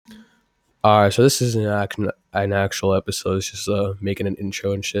All right, so this is an actual episode. It's just making an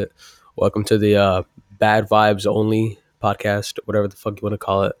intro and shit. Welcome to the Bad Vibes Only podcast, whatever the fuck you want to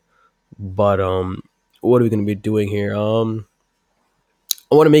call it. But what are we gonna be doing here? I want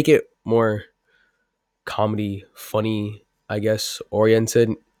to make it more comedy, funny, I guess, oriented.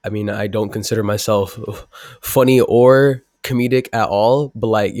 I mean, I don't consider myself funny or comedic at all, but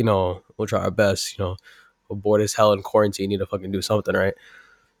like we'll try our best. We're bored as hell in quarantine. Need to fucking do something, right?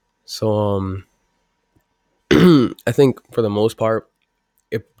 So I think for the most part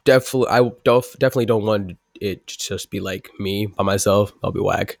it definitely don't want it to just be like me by myself. I'll be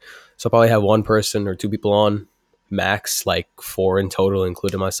whack. So I'll probably have one person or two people on, max like four in total,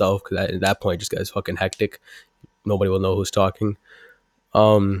 including myself. Because at that point, it just gets fucking hectic. Nobody will know who's talking.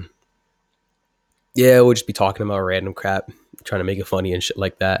 Um, yeah, we'll just be talking about random crap, trying to make it funny and shit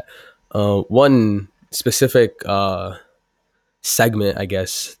like that. One specific segment, I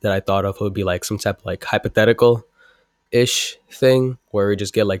guess, that I thought of would be like some type of like hypothetical ish thing where we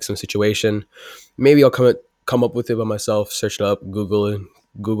just get like some situation. Maybe I'll come up with it by myself, search it up,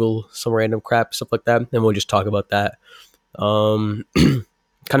 Google some random crap, stuff like that, and we'll just talk about that. Um,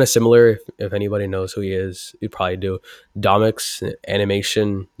 kind of similar. If anybody knows who he is, you probably do. Domix, an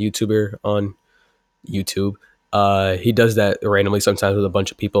animation YouTuber on YouTube. He does that randomly sometimes with a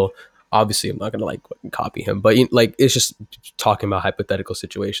bunch of people. Obviously, I'm not gonna like copy him, but like it's just talking about hypothetical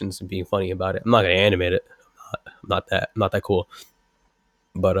situations and being funny about it. I'm not gonna animate it. I'm not that cool.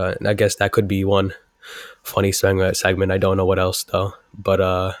 But I guess that could be one funny segment. I don't know what else though.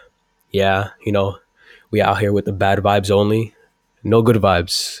 But yeah, we out here with the bad vibes only. No good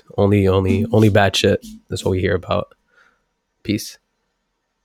vibes. Only bad shit. That's what we hear about. Peace.